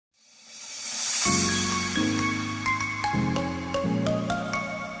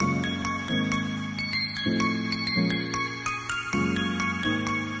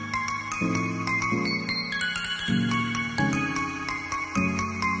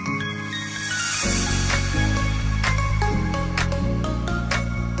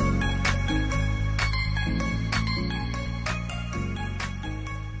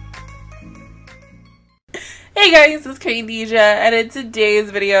Hey guys, it's Queendija, and in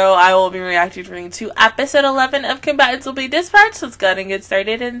today's video, I will be reacting to episode 11 of Combatants Will Be Dispatched. Let's go ahead and get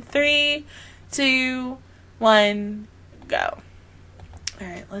started in 3, 2, 1, go.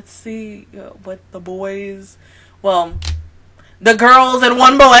 Alright, let's see what the boys, well, the girls and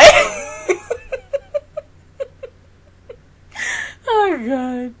one boy. Oh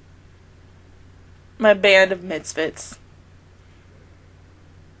god. My band of misfits.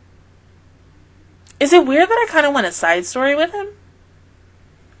 Is it weird that I kind of want a side story with him?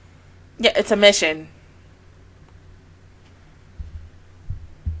 Yeah, it's a mission.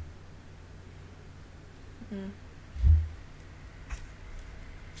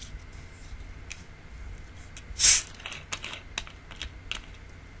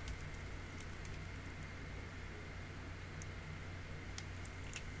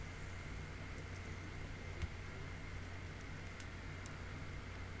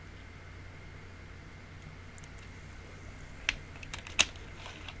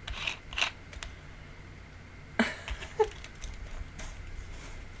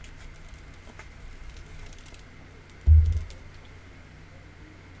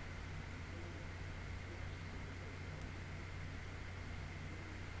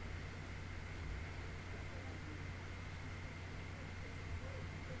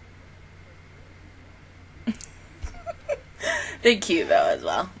 They're cute though as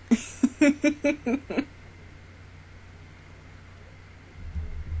well.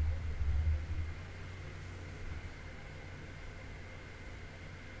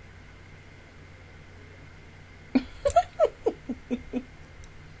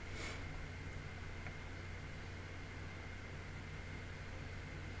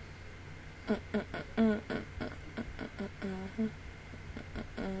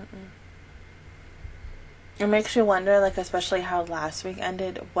 It makes you wonder, like, especially how last week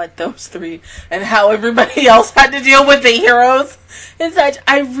ended, what those three and how everybody else had to deal with the heroes and such.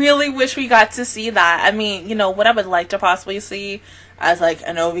 I really wish we got to see that. I mean, you know, what I would like to possibly see as, like,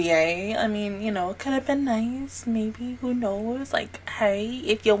 an OVA. I mean, you know, it could have been nice. Maybe, who knows? Like, hey,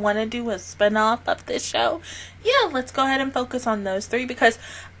 if you want to do a spinoff of this show, yeah, let's go ahead and focus on those three. Because,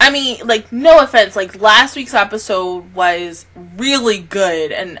 I mean, like, no offense, like, last week's episode was really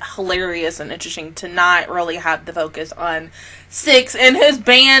good and hilarious and interesting to not really have the focus on Six and his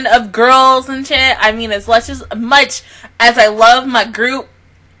band of girls and shit. I mean, as much as I love my group,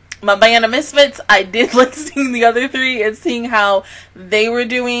 my band of misfits, I did like seeing the other three and seeing how they were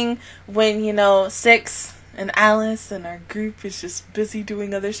doing when, you know, Six and Alice and our group is just busy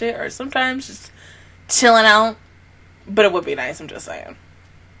doing other shit or sometimes just chilling out. But it would be nice, I'm just saying.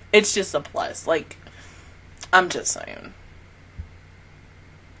 It's just a plus. Like, I'm just saying.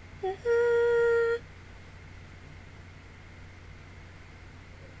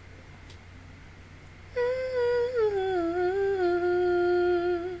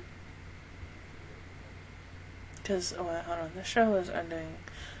 Because, oh wait, hold on, the show is ending.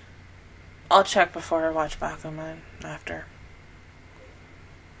 I'll check before I watch back on mine after.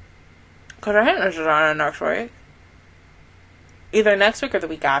 Because I think this is on next week. Either next week or the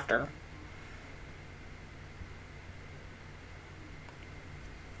week after.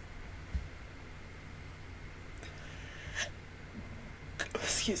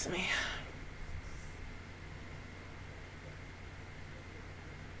 Excuse me.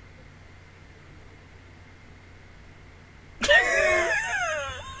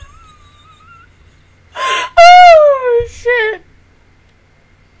 Oh, shit.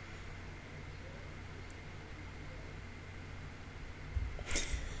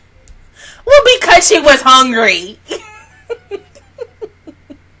 Well, because she was hungry.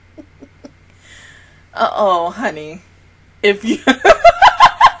 Uh-oh, honey. If you...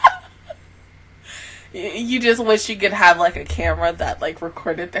 You just wish you could have, like, a camera that, like,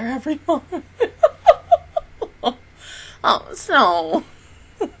 recorded their every moment. Oh, Snow.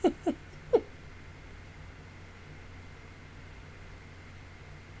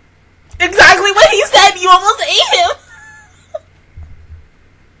 Exactly what he said! You almost ate him!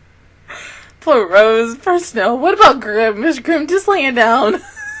 Poor Rose, poor Snow. What about Grim? Is Grim just laying down?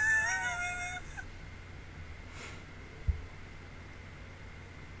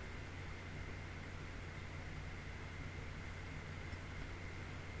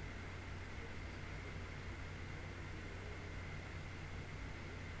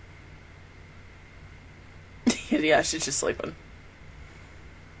 Yeah, she's just sleeping.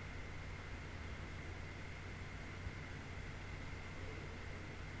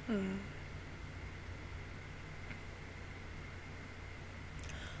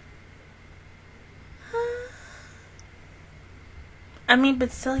 I mean,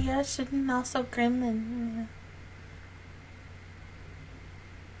 but still, yeah, shouldn't also Grim and...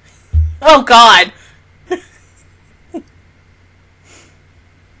 Oh, God. You're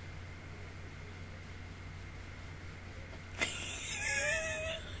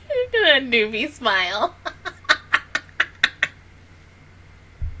gonna newbie smile.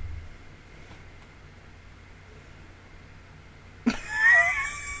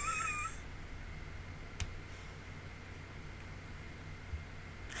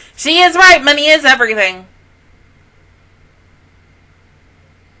 She is right. Money is everything.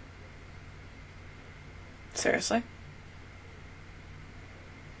 Seriously?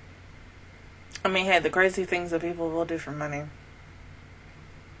 I mean, hey, the crazy things that people will do for money.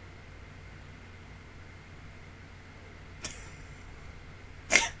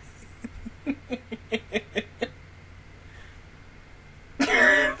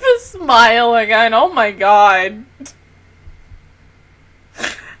 The smile again. Oh my God.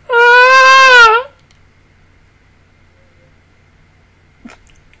 Ah!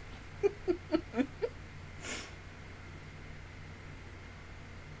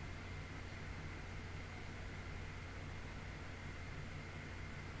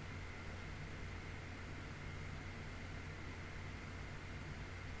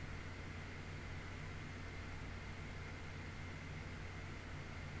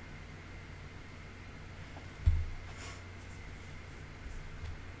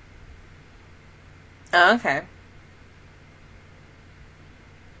 Oh, okay.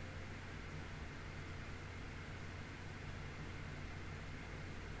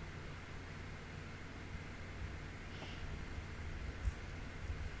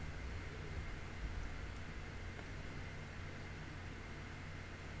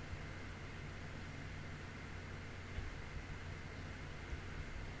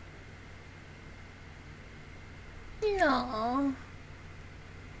 No.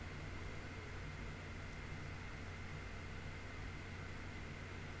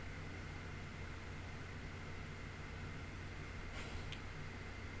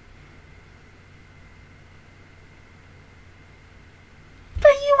 But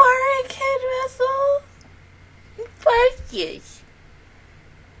you are a kid, Russell. Fuck yes.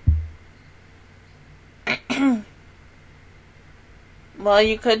 Well,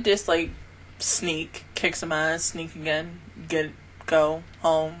 you could just, like, sneak, kick some ass, sneak again, go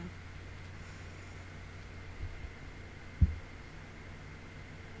home.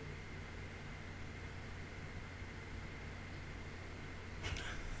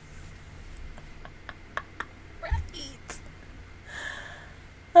 Right.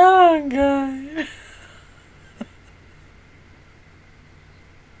 Oh, God.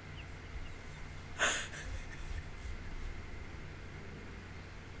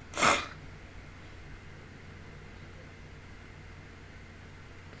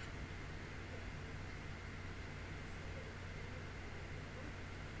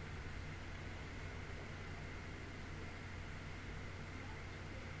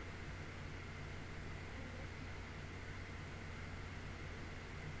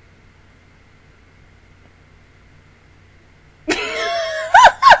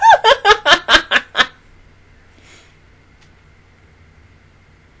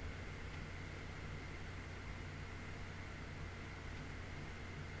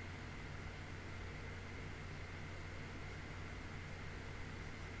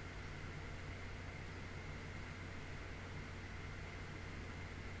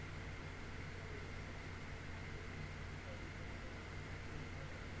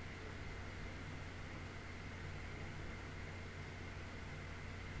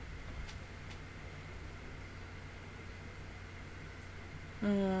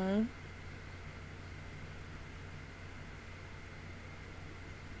 Mm.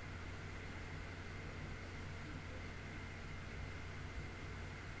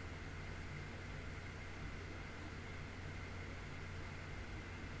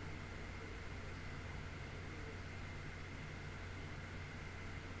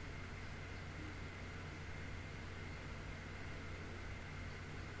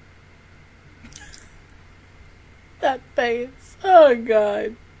 That face. Oh,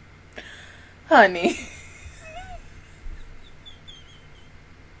 God. Honey.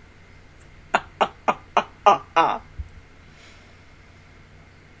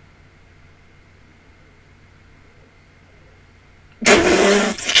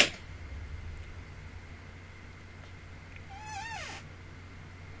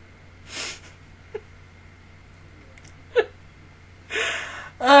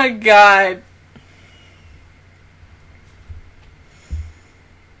 Oh, God.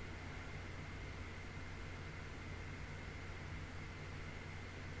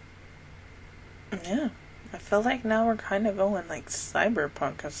 feel like now we're kind of going like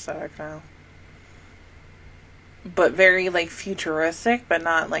cyberpunk aesthetic now. But very like futuristic, but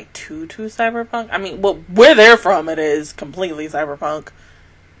not like too cyberpunk. I mean, well, where they're from, it is completely cyberpunk.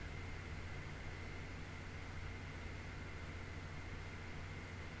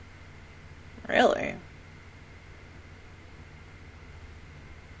 Really?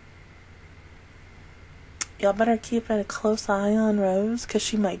 Y'all better keep a close eye on Rose, because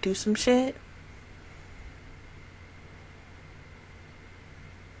she might do some shit.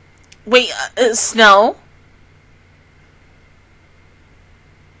 Wait, Snow?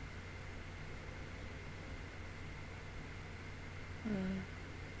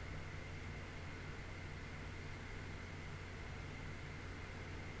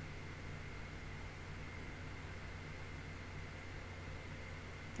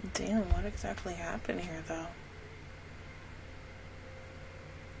 Damn, what exactly happened here, though?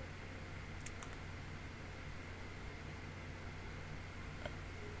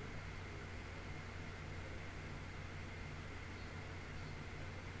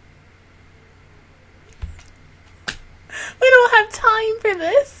 We don't have time for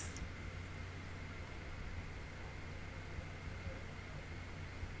this.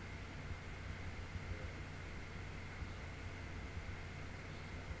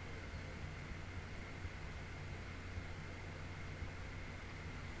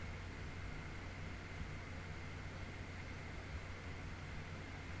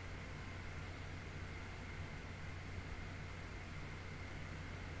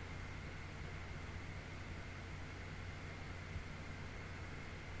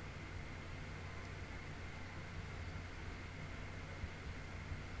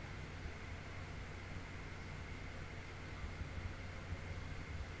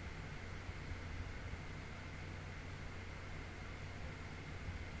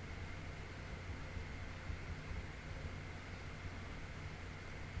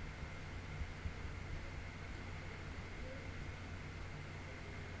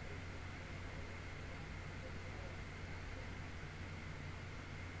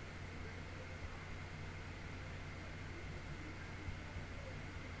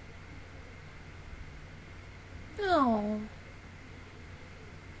 No.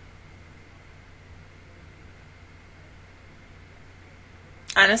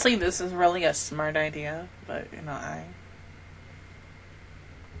 Honestly, this is really a smart idea, but you know,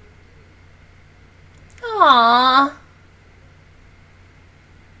 Aww.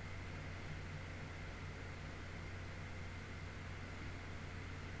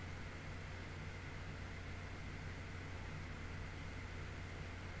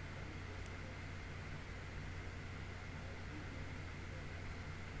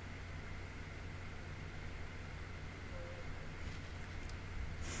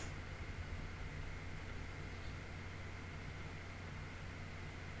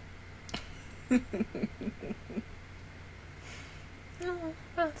 No,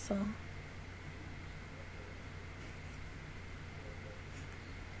 that's all.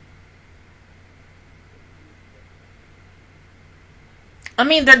 I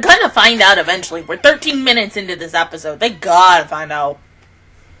mean, they're gonna find out eventually. We're 13 minutes into this episode. They gotta find out.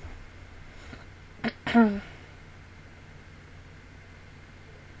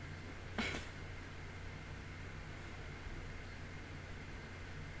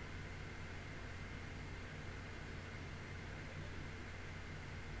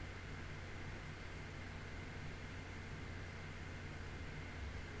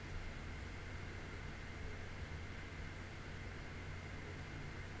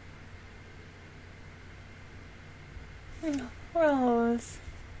 Rose.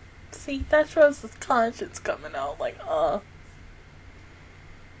 See, that's Rose's conscience coming out like,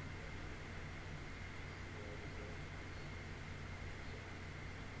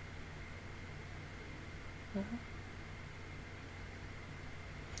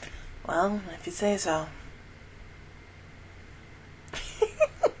 Well, if you say so.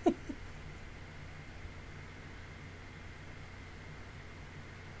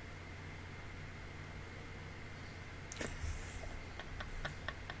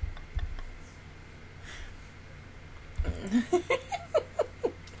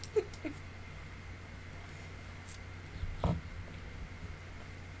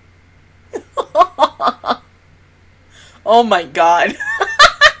 Oh my god.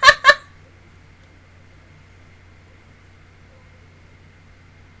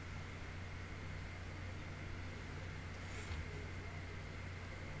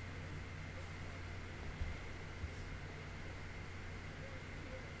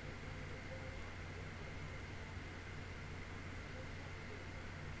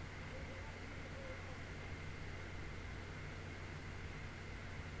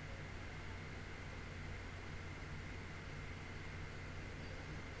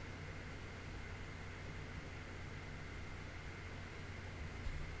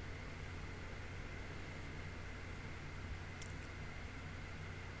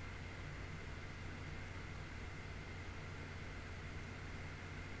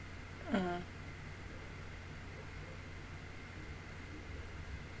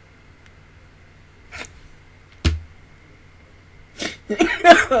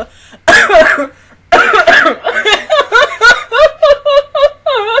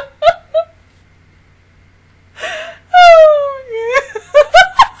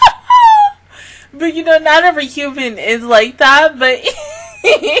 But you know, not every human is like that, but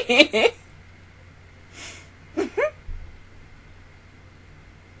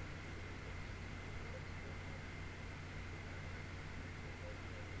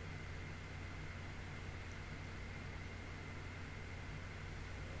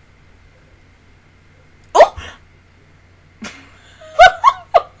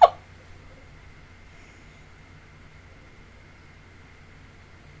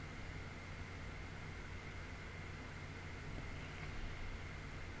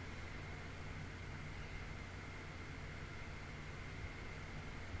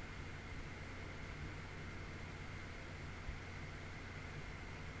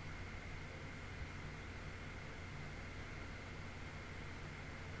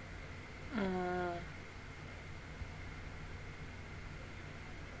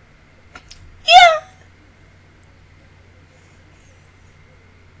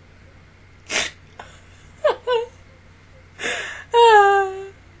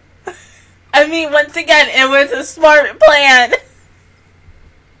I mean, once again, it was a smart plan.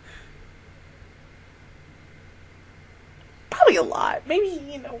 Probably a lot.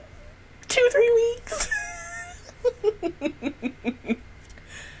 Maybe, 2-3 weeks.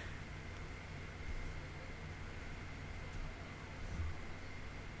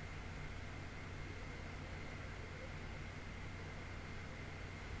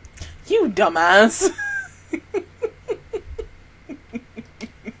 You dumbass.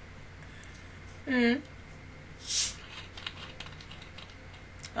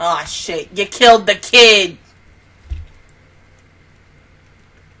 Oh shit, you killed the kid.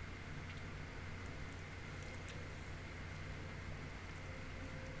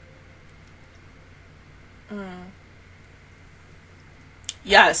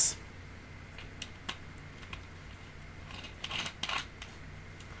 Yes.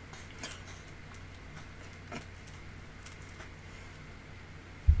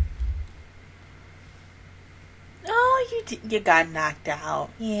 You got knocked out.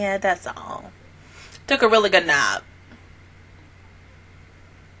 Yeah, that's all. Took a really good nap.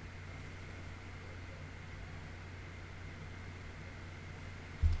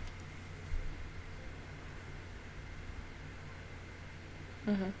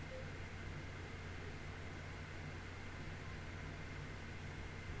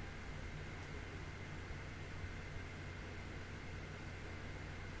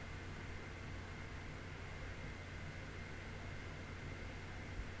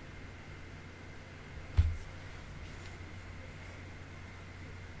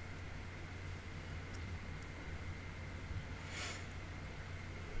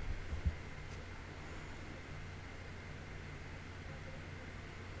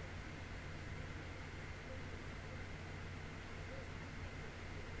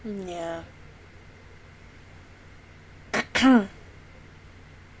 Yeah. I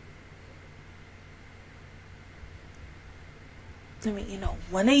mean,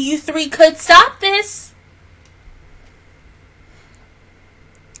 one of you three could stop this.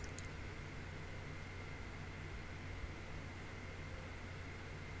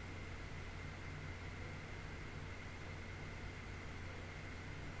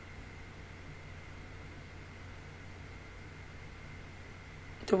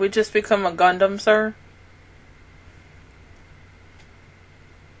 Did we just become a Gundam, sir?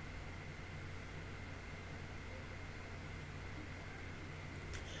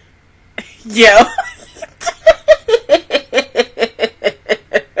 Yeah.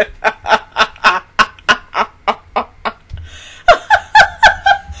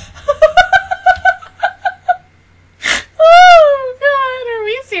 Oh, God. Are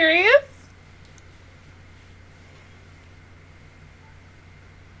we serious?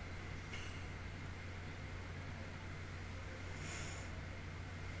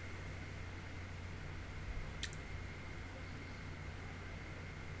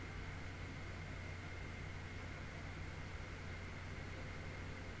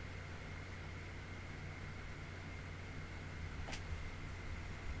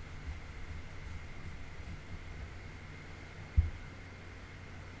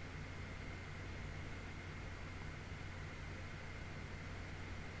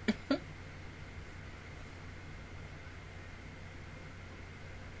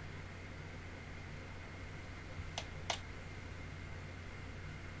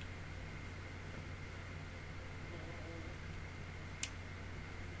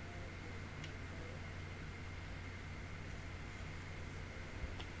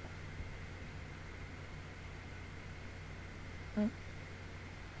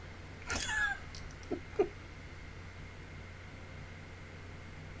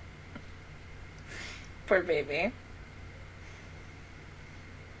 Poor baby.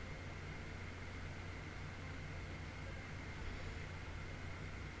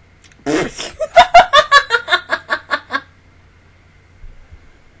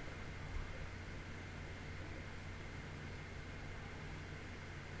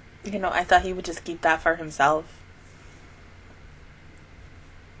 You know, I thought he would just keep that for himself.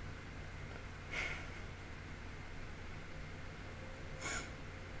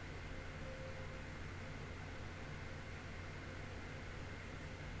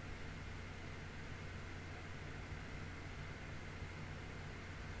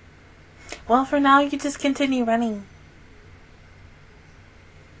 Well, for now, you just continue running.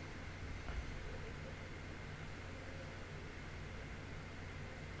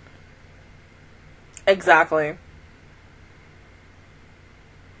 Exactly.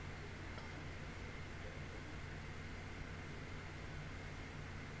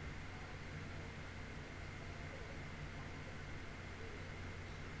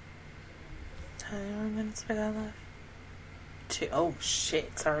 How many minutes we got left? 2. Oh shit,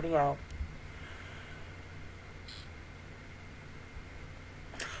 it's already out.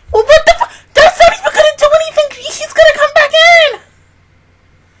 Well, what the fuck? That's not even gonna do anything! He's gonna come back in!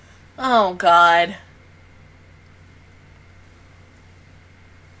 Oh, God.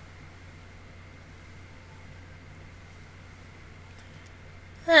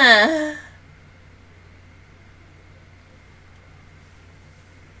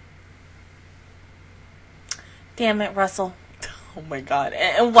 Damn it, Russell. Oh my God.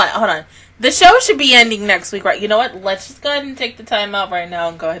 And what? Hold on. The show should be ending next week, right? You know what? Let's just go ahead and take the time out right now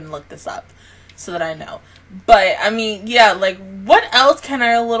and go ahead and look this up so that I know. But, I mean, yeah, like, what else can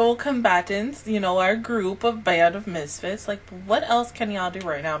our little combatants, you know, our group of band of misfits, like, what else can y'all do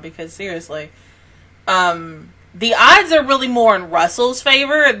right now? Because, seriously, the odds are really more in Russell's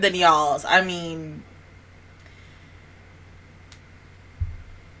favor than y'all's. I mean,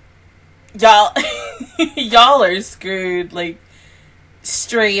 y'all, y'all are screwed, like,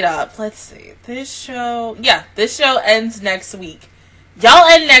 straight up. Let's see. This show ends next week. Y'all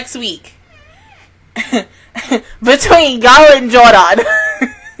end next week. Between y'all and Jordan.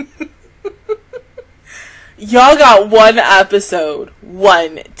 Y'all got one episode.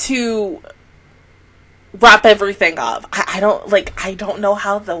 To wrap everything up. I don't know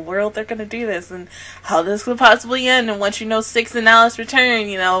how the world they're gonna do this and how this could possibly end. And once you know Six and Alice return,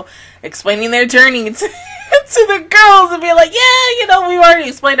 you know, explaining their journey to the girls and be like, yeah, you know, we've already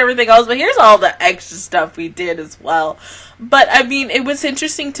explained everything else, but here's all the extra stuff we did as well. But I mean, it was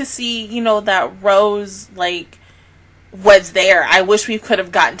interesting to see, you know, that Rose, like, was there. I wish we could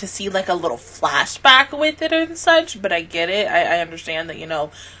have gotten to see, like, a little flashback with it and such, but I get it. I understand that, you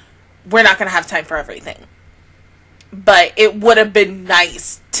know, we're not going to have time for everything. But it would have been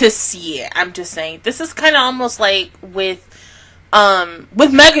nice to see it. I'm just saying. This is kind of almost like with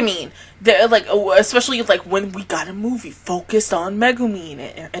Megumin. Like, especially like when we got a movie focused on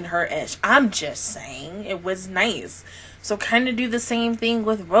Megumin and her ish. I'm just saying. It was nice. So kind of do the same thing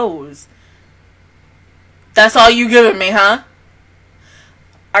with Rose. That's all you giving me, huh?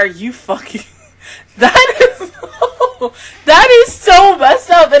 Are you fucking... That is so messed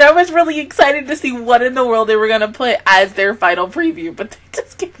up, and I was really excited to see what in the world they were going to put as their final preview, but they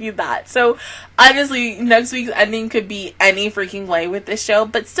just give you that. So, honestly, next week's ending could be any freaking way with this show,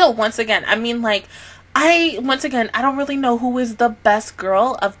 but still, once again, I mean, like, I don't really know who is the best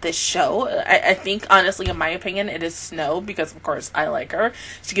girl of this show. I think, honestly, in my opinion, it is Snow, because, of course, I like her.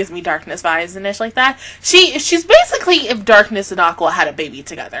 She gives me Darkness vibes and ish like that. She's basically if Darkness and Aqua had a baby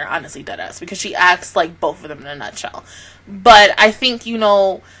together, honestly, deadass, because she acts like both of them in a nutshell. But I think, you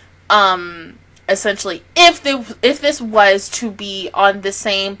know, essentially, if this was to be on the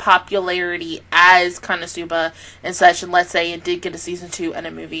same popularity as Konosuba and such, and let's say it did get a season 2 and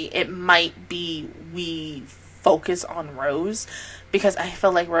a movie, it might be we focus on Rose, because I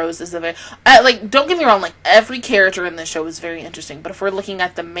feel like Rose is a very, like, don't get me wrong, like, every character in the show is very interesting, but if we're looking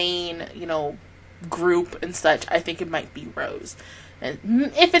at the main, you know, group and such, I think it might be Rose.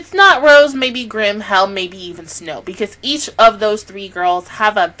 And if it's not Rose, maybe Grim, hell, maybe even Snow. Because each of those 3 girls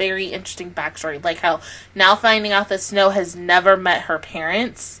have a very interesting backstory. Like how now finding out that Snow has never met her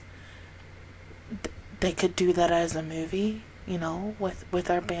parents. They could do that as a movie, you know,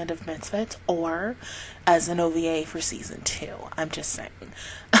 with our band of misfits. Or as an OVA for season 2. I'm just saying.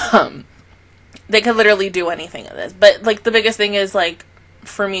 They could literally do anything of this. But, like, the biggest thing is, like,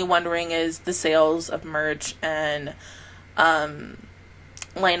 for me wondering is the sales of merch and,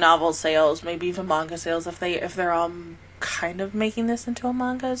 light novel sales, maybe even manga sales, if they're all kind of making this into a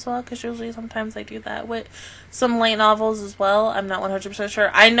manga as well, because usually sometimes they do that with some light novels as well. I'm not 100% sure.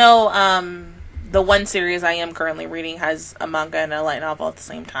 I know the one series I am currently reading has a manga and a light novel at the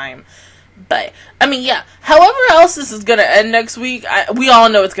same time. But, I mean, yeah. However else this is going to end next week, we all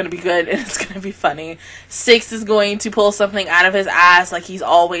know it's going to be good and it's going to be funny. Six is going to pull something out of his ass like he's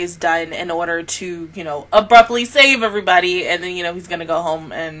always done in order to, you know, abruptly save everybody. And then, you know, he's going to go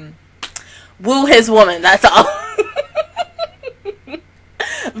home and woo his woman. That's all.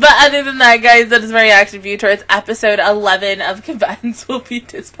 But other than that, guys, that is my reaction view towards episode 11 of Combatants Will Be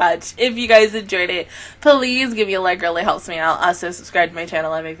Dispatched. If you guys enjoyed it, please give me a like. It really helps me out. Also, subscribe to my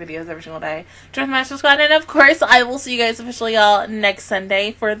channel. I make videos every single day. Join the Master Squad. And, of course, I will see you guys officially all next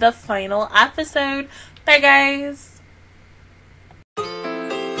Sunday for the final episode. Bye, guys.